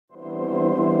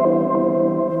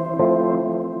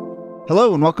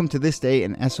Hello and welcome to This Day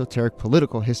in Esoteric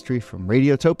Political History from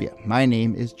Radiotopia. My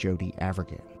name is Jody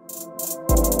Avergan.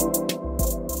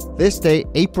 This day,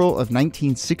 April of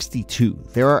 1962,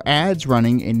 there are ads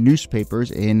running in newspapers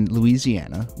in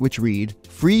Louisiana which read,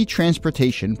 "Free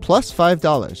transportation plus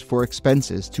 $5 for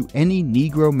expenses to any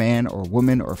Negro man or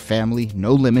woman or family,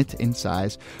 no limit in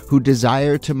size, who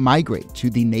desire to migrate to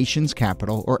the nation's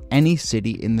capital or any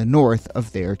city in the north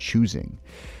of their choosing."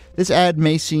 This ad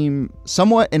may seem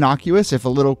somewhat innocuous, if a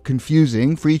little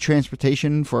confusing. Free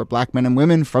transportation for black men and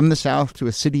women from the South to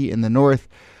a city in the North.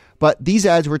 But these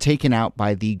ads were taken out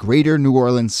by the Greater New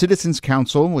Orleans Citizens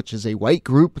Council, which is a white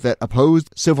group that opposed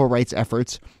civil rights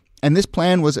efforts. And this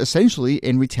plan was essentially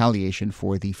in retaliation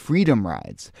for the Freedom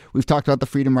Rides. We've talked about the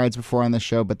Freedom Rides before on the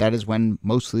show, but that is when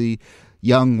mostly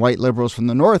young white liberals from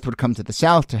the North would come to the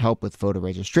South to help with voter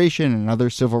registration and other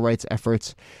civil rights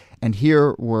efforts. And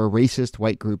here were racist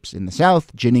white groups in the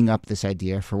South ginning up this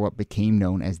idea for what became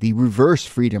known as the reverse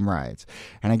Freedom Rides.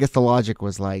 And I guess the logic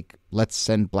was like, let's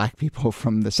send black people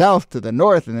from the South to the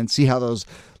North and then see how those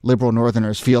liberal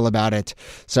Northerners feel about it.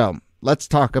 So let's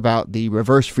talk about the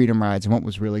reverse Freedom Rides and what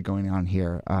was really going on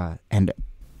here. And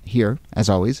here, as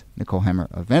always, Nicole Hammer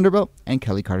of Vanderbilt and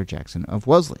Kellie Carter-Jackson of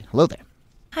Wellesley. Hello there.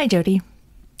 Hi, Jody.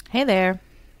 Hey there.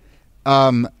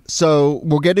 So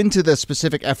we'll get into the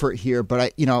specific effort here,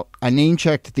 but I name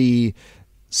checked the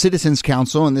Citizens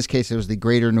Council. In this case, it was the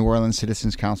Greater New Orleans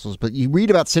Citizens Councils, but you read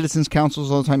about Citizens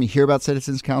Councils all the time. You hear about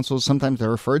Citizens Councils. Sometimes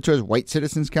they're referred to as white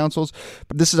Citizens Councils,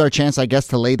 but this is our chance, I guess,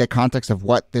 to lay the context of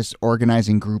what this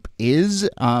organizing group is.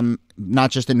 Not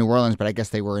just in New Orleans, but I guess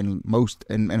they were in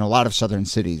a lot of southern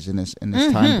cities in this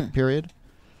time period.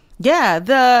 Yeah,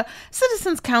 the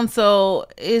Citizens Council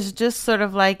is just sort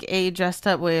of like a dressed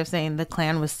up way of saying the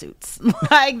Klan with suits.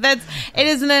 It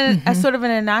is a sort of an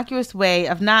innocuous way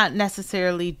of not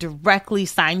necessarily directly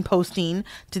signposting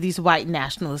to these white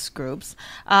nationalist groups.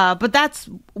 But that's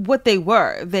what they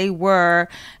were. They were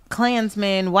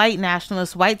Klansmen, white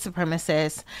nationalists, white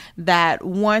supremacists that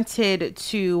wanted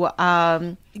to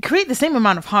create the same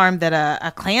amount of harm that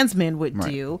a Klansman would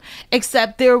do,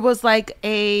 except there was like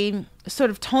a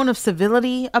sort of tone of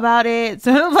civility about it,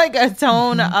 sort of like a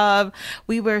tone of,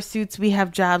 we wear suits, we have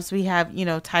jobs, we have,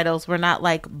 titles. We're not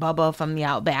like Bubba from the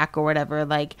Outback or whatever.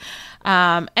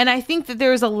 And I think that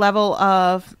there's a level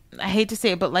of, I hate to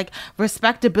say it, but like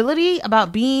respectability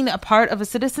about being a part of a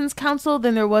citizens council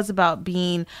than there was about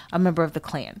being a member of the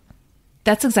Klan.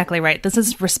 That's exactly right. This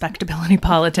is respectability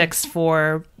politics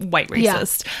for white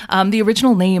racists. Yeah. The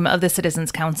original name of the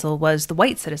Citizens Council was the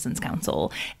White Citizens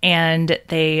Council, and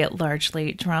they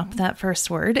largely dropped that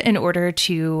first word in order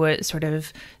to sort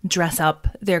of dress up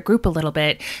their group a little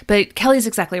bit. But Kellie's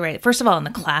exactly right. First of all, in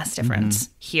the class difference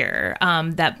here,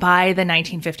 that by the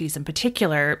 1950s in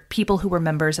particular, people who were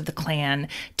members of the Klan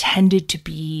tended to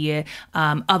be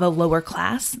of a lower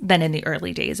class than in the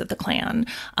early days of the Klan.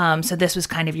 So this was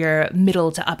kind of your middle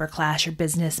to upper class, your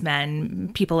businessmen,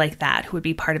 people like that who would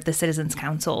be part of the Citizens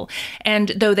Council. And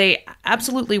though they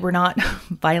absolutely were not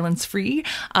violence free,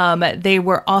 they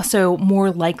were also more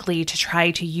likely to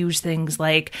try to use things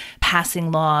like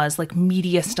passing laws, like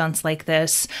media stunts like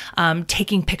this,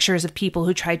 taking pictures of people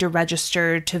who tried to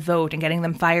register to vote and getting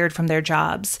them fired from their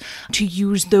jobs, to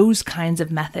use those kinds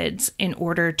of methods in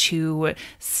order to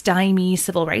stymie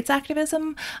civil rights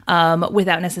activism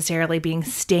without necessarily being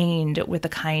stained with the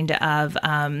kind of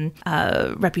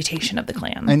reputation of the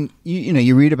Klan. And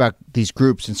you read about these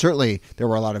groups, and certainly there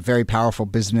were a lot of very powerful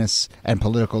business and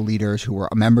political leaders who were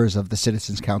members of the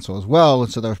Citizens Council as well,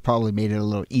 and so that probably made it a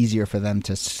little easier for them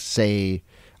to say,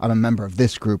 I'm a member of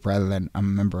this group rather than I'm a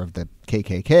member of the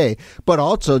KKK. But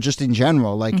also just in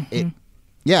general, if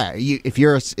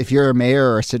you're a mayor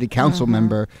or a city council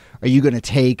member, are you going to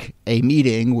take a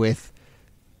meeting with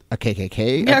a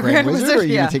KKK, a Grand Wizard, or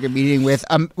you can take a meeting with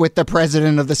the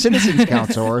president of the Citizens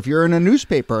Council, or if you're in a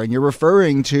newspaper and you're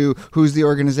referring to who's the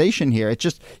organization here, it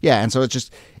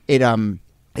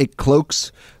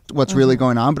cloaks what's really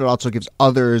going on, but it also gives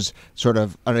others sort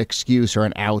of an excuse or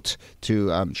an out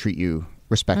to treat you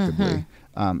respectably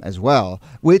as well,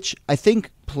 which I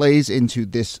think plays into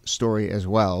this story as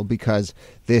well, because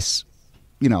this,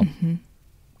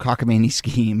 cockamamie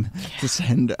scheme to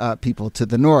send people to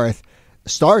the North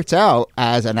starts out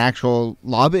as an actual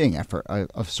lobbying effort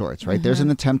of sorts, right? There's an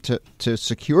attempt to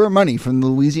secure money from the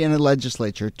Louisiana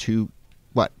legislature to,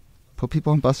 put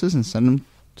people on buses and send them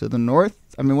to the North?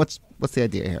 I mean, what's the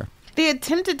idea here? They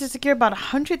attempted to secure about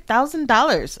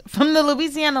 $100,000 from the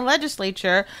Louisiana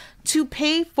legislature to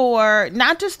pay for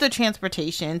not just the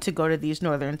transportation to go to these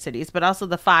northern cities, but also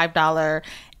the $5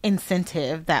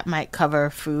 incentive that might cover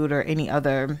food or any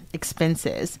other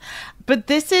expenses. But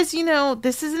this is,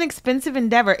 this is an expensive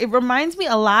endeavor. It reminds me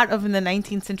a lot of in the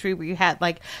 19th century where you had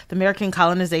like the American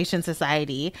Colonization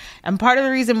Society. And part of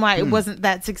the reason why it wasn't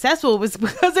that successful was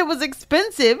because it was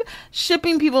expensive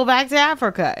shipping people back to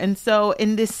Africa. And so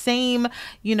in this same,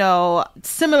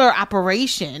 similar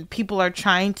operation, people are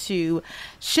trying to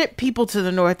ship people to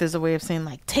the North as a way of saying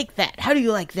like, take that. How do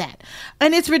you like that?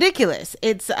 And it's ridiculous.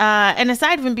 It's, and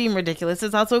aside from being ridiculous,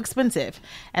 it's also expensive.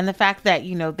 And the fact that,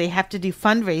 they have to do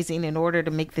fundraising in order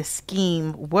to make this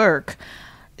scheme work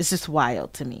is just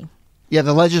wild to me. Yeah,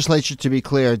 the legislature, to be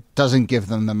clear, doesn't give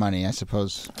them the money, I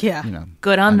suppose. Yeah.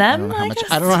 Good on them, I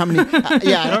don't know how many,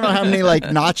 I don't know how many,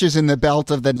 like, notches in the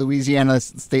belt of the Louisiana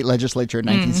state legislature in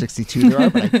 1962 there are,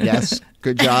 but I guess,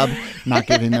 good job not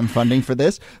giving them funding for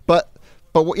this. But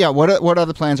yeah, what are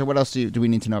the plans, or what else do we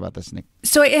need to know about this, Nick?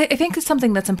 So I think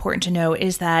something that's important to know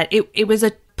is that it was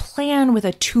a plan with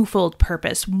a twofold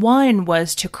purpose. One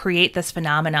was to create this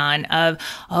phenomenon of,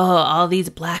 all these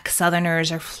Black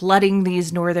Southerners are flooding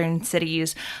these northern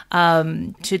cities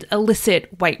to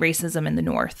elicit white racism in the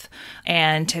North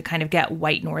and to kind of get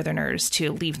white Northerners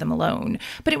to leave them alone.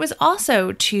 But it was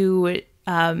also to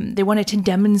they wanted to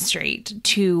demonstrate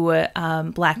to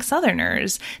Black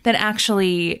Southerners that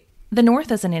actually the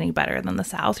North isn't any better than the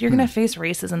South. You're going to face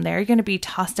racism there. You're going to be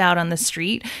tossed out on the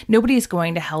street. Nobody's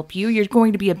going to help you. You're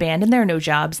going to be abandoned. There are no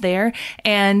jobs there.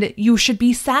 And you should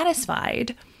be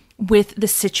satisfied with the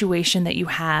situation that you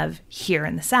have here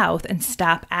in the South and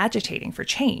stop agitating for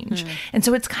change. And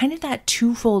so it's kind of that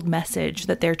twofold message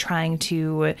that they're trying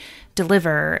to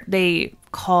deliver. They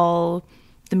call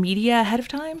the media ahead of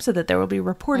time so that there will be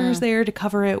reporters there to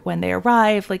cover it when they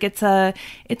arrive. Like it's a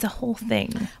whole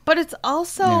thing. But it's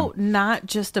also not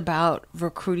just about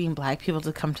recruiting Black people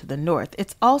to come to the North.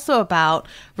 It's also about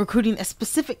recruiting a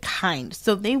specific kind.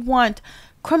 So they want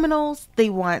criminals, they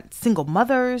want single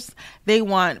mothers, they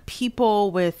want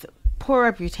people with poor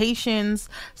reputations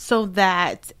so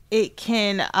that it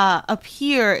can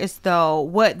appear as though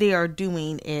what they are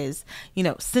doing is,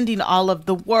 sending all of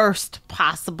the worst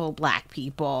possible Black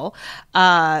people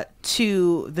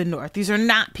to the North. These are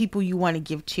not people you want to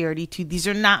give charity to. These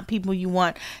are not people you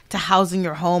want to house in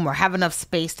your home or have enough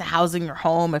space to house in your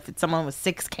home if it's someone with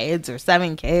 6 kids or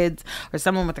 7 kids or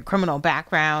someone with a criminal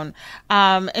background.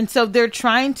 And so they're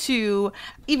trying to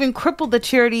even cripple the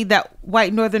charity that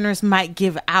white Northerners might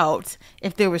give out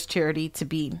if there was charity to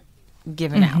be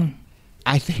given out.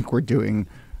 I think we're doing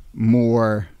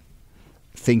more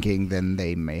thinking than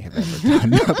they may have ever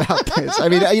done about this. I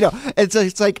mean,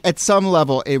 it's like at some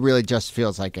level, it really just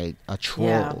feels like a troll.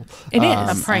 Yeah. It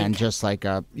is a prank, and just like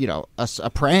a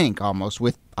prank almost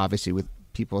with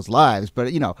people's lives.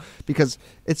 But because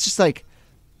it's just like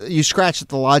you scratch at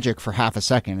the logic for half a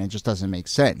second, and it just doesn't make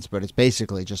sense. But it's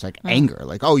basically just like anger,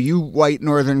 like, oh, you white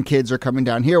Northern kids are coming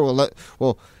down here. What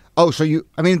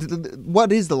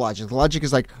is the logic? The logic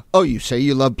is like, oh, you say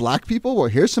you love Black people? Well,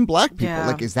 here's some Black people. Yeah.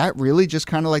 Like, is that really just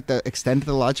kind of like the extent of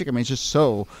the logic? I mean, it's just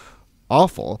so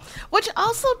awful. Which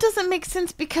also doesn't make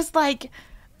sense because, like,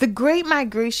 the Great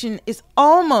Migration is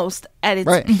almost at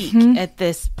its peak at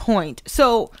this point.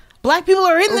 So Black people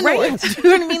are in the North. You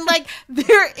know what I mean? Like,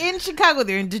 they're in Chicago,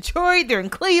 they're in Detroit, they're in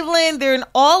Cleveland, they're in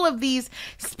all of these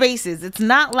spaces. It's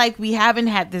not like we haven't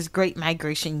had this Great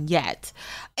Migration yet.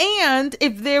 And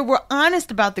if they were honest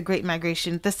about the Great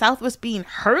Migration, the South was being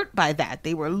hurt by that.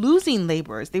 They were losing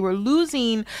laborers. They were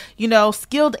losing,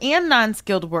 skilled and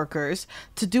non-skilled workers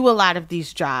to do a lot of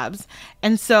these jobs.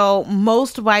 And so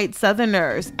most white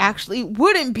Southerners actually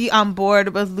wouldn't be on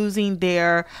board with losing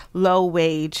their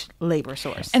low-wage labor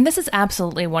source. And this is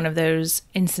absolutely one of those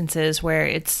instances where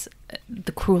it's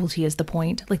the cruelty is the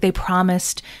point. Like, they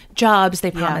promised jobs, they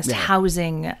promised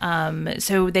housing.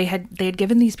 So they had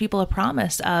given these people a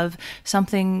promise of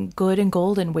something good and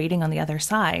golden waiting on the other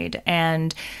side.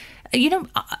 And,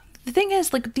 the thing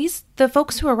is, like, the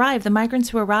folks who arrive, the migrants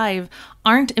who arrive,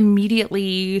 aren't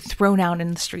immediately thrown out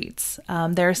in the streets.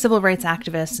 There are civil rights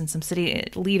activists and some city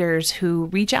leaders who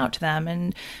reach out to them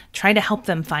and try to help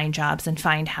them find jobs and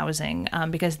find housing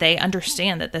because they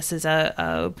understand that this is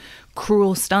a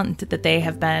cruel stunt that they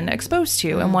have been exposed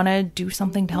to and want to do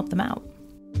something to help them out.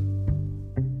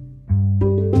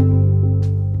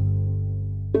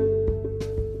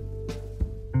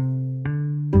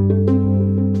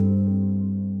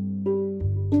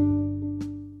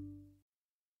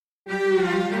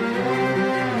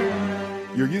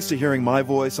 You're used to hearing my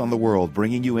voice on the world,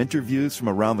 bringing you interviews from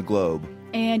around the globe.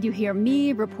 And you hear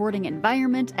me reporting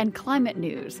environment and climate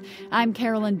news. I'm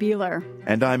Carolyn Beeler.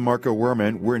 And I'm Marco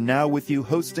Werman. We're now with you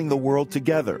hosting The World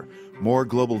Together. More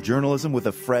global journalism with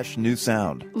a fresh new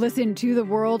sound. Listen to The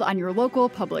World on your local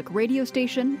public radio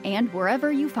station and wherever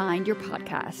you find your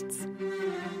podcasts.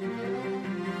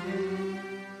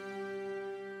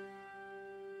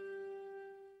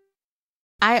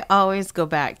 I always go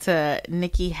back to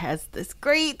NIki has this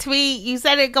great tweet. You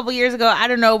said it a couple years ago. I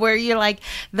don't know, where you're like,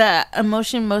 the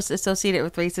emotion most associated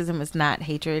with racism is not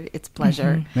hatred, it's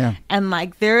pleasure. Mm-hmm. Yeah. And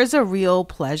like, there is a real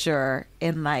pleasure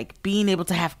in like being able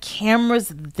to have cameras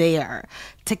there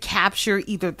to capture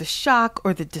either the shock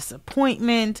or the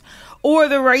disappointment or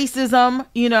the racism,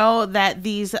 you know, that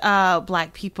these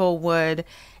Black people would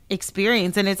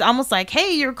experience. And it's almost like,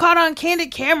 hey, you're caught on candid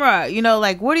camera, you know,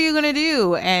 like, what are you going to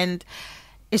do? And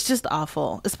it's just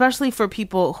awful, especially for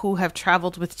people who have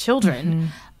traveled with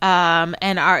children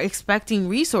and are expecting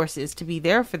resources to be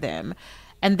there for them.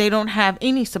 And they don't have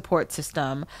any support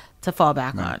system to fall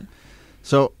back on.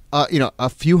 So, a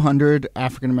few hundred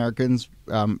African Americans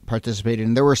participated,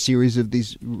 and there were a series of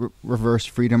these reverse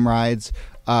freedom rides.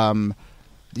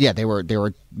 They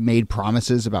were made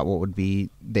promises about what would be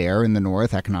there in the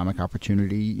North, economic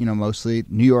opportunity, mostly.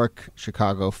 New York,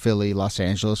 Chicago, Philly, Los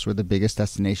Angeles were the biggest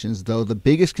destinations, though the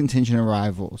biggest contingent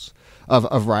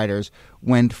of riders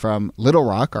went from Little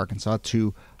Rock, Arkansas,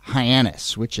 to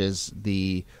Hyannis, which is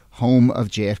the home of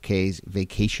JFK's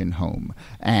vacation home.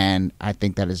 And I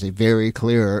think that is a very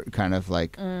clear kind of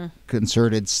like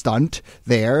concerted stunt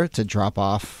there to drop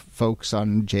off folks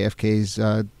on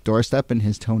JFK's doorstep in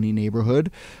his Tony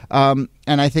neighborhood. And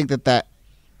I think that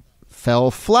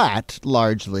fell flat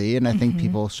largely, and I think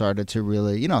people started to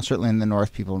really, certainly in the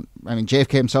North,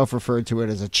 JFK himself referred to it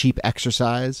as a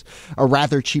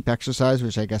rather cheap exercise,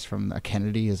 which I guess from a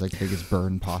Kennedy is like the biggest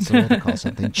burn possible to call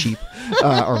something cheap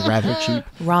or rather cheap.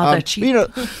 Rather cheap.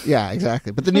 Yeah,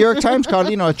 exactly. But the New York Times called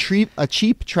it, a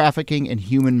cheap trafficking in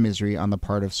human misery on the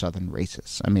part of Southern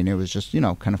racists. I mean, it was just,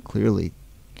 kind of clearly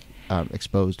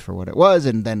exposed for what it was.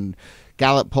 And then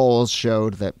Gallup polls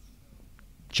showed that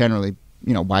generally,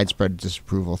 widespread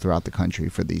disapproval throughout the country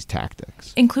for these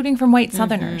tactics, including from white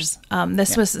Southerners.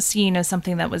 This was seen as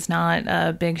something that was not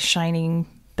a big shining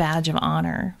badge of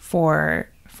honor for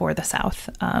the South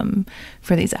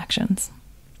for these actions.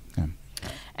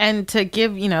 And to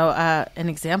give, an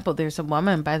example, there's a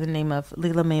woman by the name of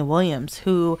Lela Mae Williams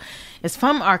who is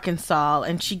from Arkansas,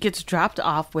 and she gets dropped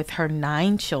off with her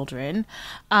 9 children.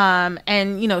 And,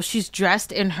 she's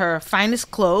dressed in her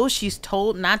finest clothes. She's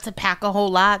told not to pack a whole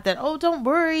lot, that, oh, don't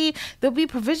worry, there'll be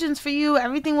provisions for you.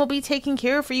 Everything will be taken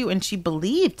care of for you. And she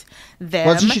believed them.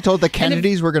 Wasn't she told the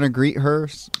Kennedys were going to greet her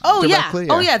directly?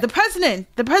 Oh, yeah. The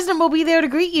president will be there to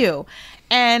greet you.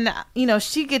 And,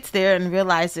 she gets there and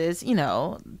realizes,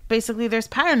 basically there's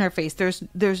pie on her face.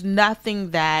 There's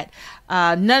nothing that,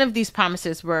 none of these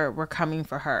promises were coming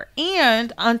for her.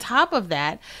 And on top of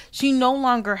that, she no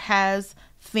longer has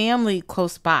family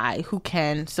close by who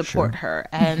can support her.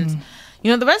 And,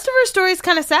 the rest of her story is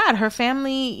kind of sad. Her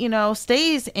family,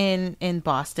 stays in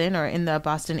Boston or in the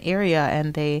Boston area,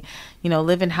 and they,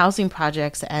 live in housing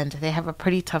projects, and they have a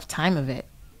pretty tough time of it.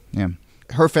 Yeah.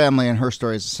 Her family and her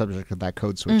story is the subject of that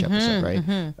Code Switch episode,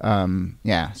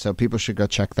 right? So people should go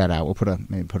check that out. We'll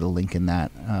maybe put a link in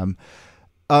that.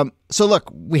 So look,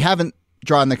 we haven't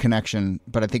drawn the connection,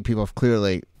 but I think people have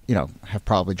clearly, have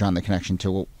probably drawn the connection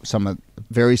to some of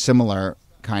very similar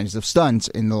kinds of stunts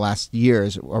in the last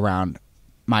years around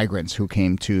migrants who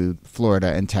came to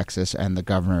Florida and Texas, and the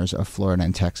governors of Florida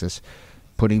and Texas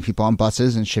putting people on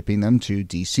buses and shipping them to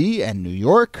D.C. and New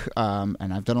York.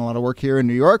 And I've done a lot of work here in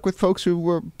New York with folks who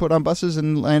were put on buses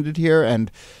and landed here,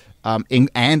 and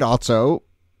also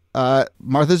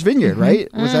Martha's Vineyard, right?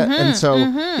 Was that? And so,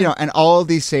 and all of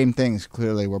these same things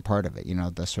clearly were part of it.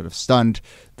 The sort of stunt,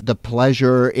 the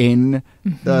pleasure in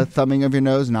the thumbing of your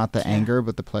nose, not the anger,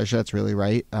 but the pleasure. That's really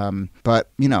right. But,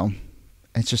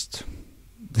 it's just...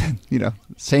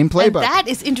 same playbook. And that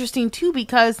is interesting too,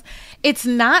 because it's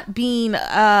not being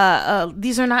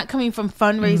these are not coming from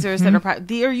fundraisers that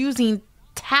they are using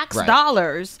tax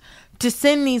dollars to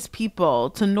send these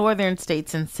people to northern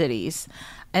states and cities.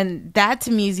 And that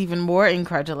to me is even more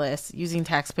incredulous, using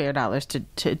taxpayer dollars to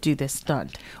do this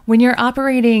stunt. When you're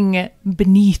operating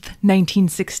beneath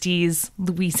 1960s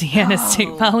Louisiana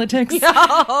state politics,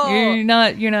 you're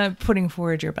not putting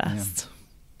forward your best.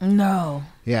 No.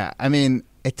 Yeah, I mean,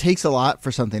 it takes a lot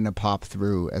for something to pop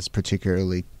through as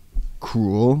particularly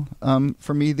cruel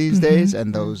for me these days,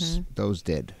 and those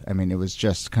did. I mean, it was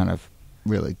just kind of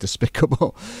really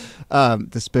despicable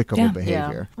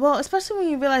behavior. Well, especially when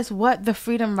you realize what the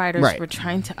freedom riders were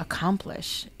trying to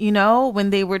accomplish, when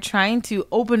they were trying to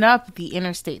open up the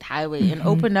interstate highway and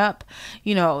open up,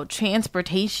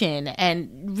 transportation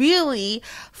and really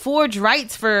forge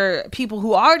rights for people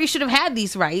who already should have had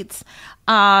these rights.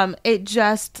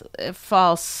 It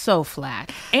falls so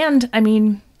flat. And I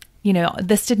mean,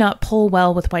 this did not pull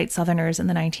well with white Southerners in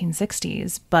the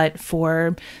 1960s, but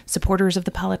for supporters of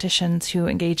the politicians who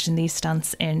engaged in these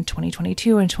stunts in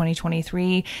 2022 and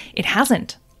 2023, it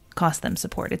hasn't cost them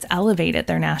support. It's elevated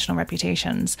their national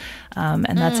reputations.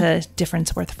 And that's a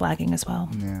difference worth flagging as well.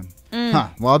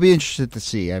 Yeah. Well, I'll be interested to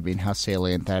see, how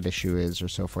salient that issue is or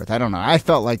so forth. I don't know. I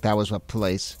felt like that was a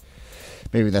place,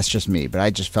 maybe that's just me, but I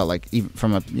just felt like, even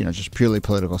from a, just purely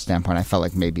political standpoint, I felt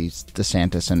like maybe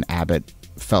DeSantis and Abbott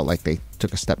felt like they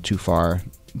took a step too far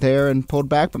there and pulled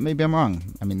back, but maybe I'm wrong.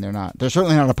 I mean, they're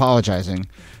certainly not apologizing,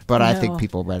 but I think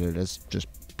people read it as just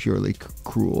purely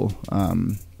cruel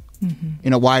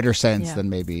in a wider sense than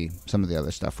maybe some of the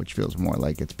other stuff, which feels more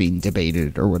like it's being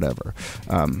debated or whatever.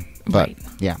 But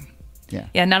yeah,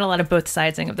 not a lot of both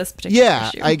sidesing of this particular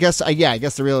issue. I guess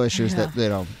the real issue is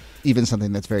that even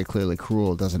something that's very clearly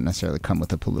cruel doesn't necessarily come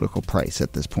with a political price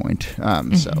at this point.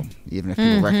 So even if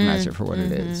people recognize it for what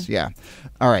it is. Yeah.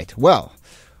 All right. Well,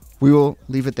 we will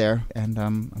leave it there. And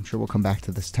I'm sure we'll come back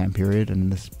to this time period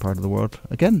and this part of the world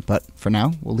again. But for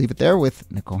now, we'll leave it there with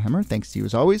Nicole Hemmer. Thanks to you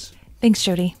as always. Thanks,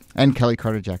 Jody. And Kellie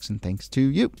Carter-Jackson. Thanks to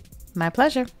you. My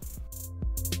pleasure.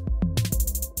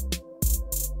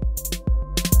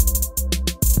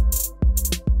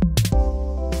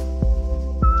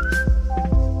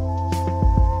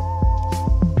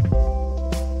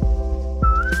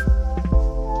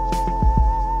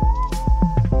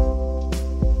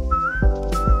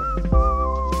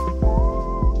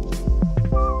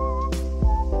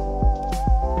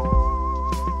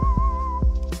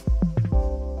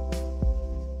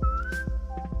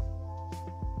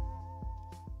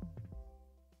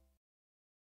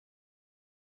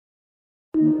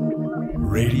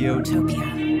 Radiotopia.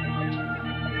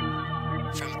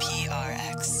 From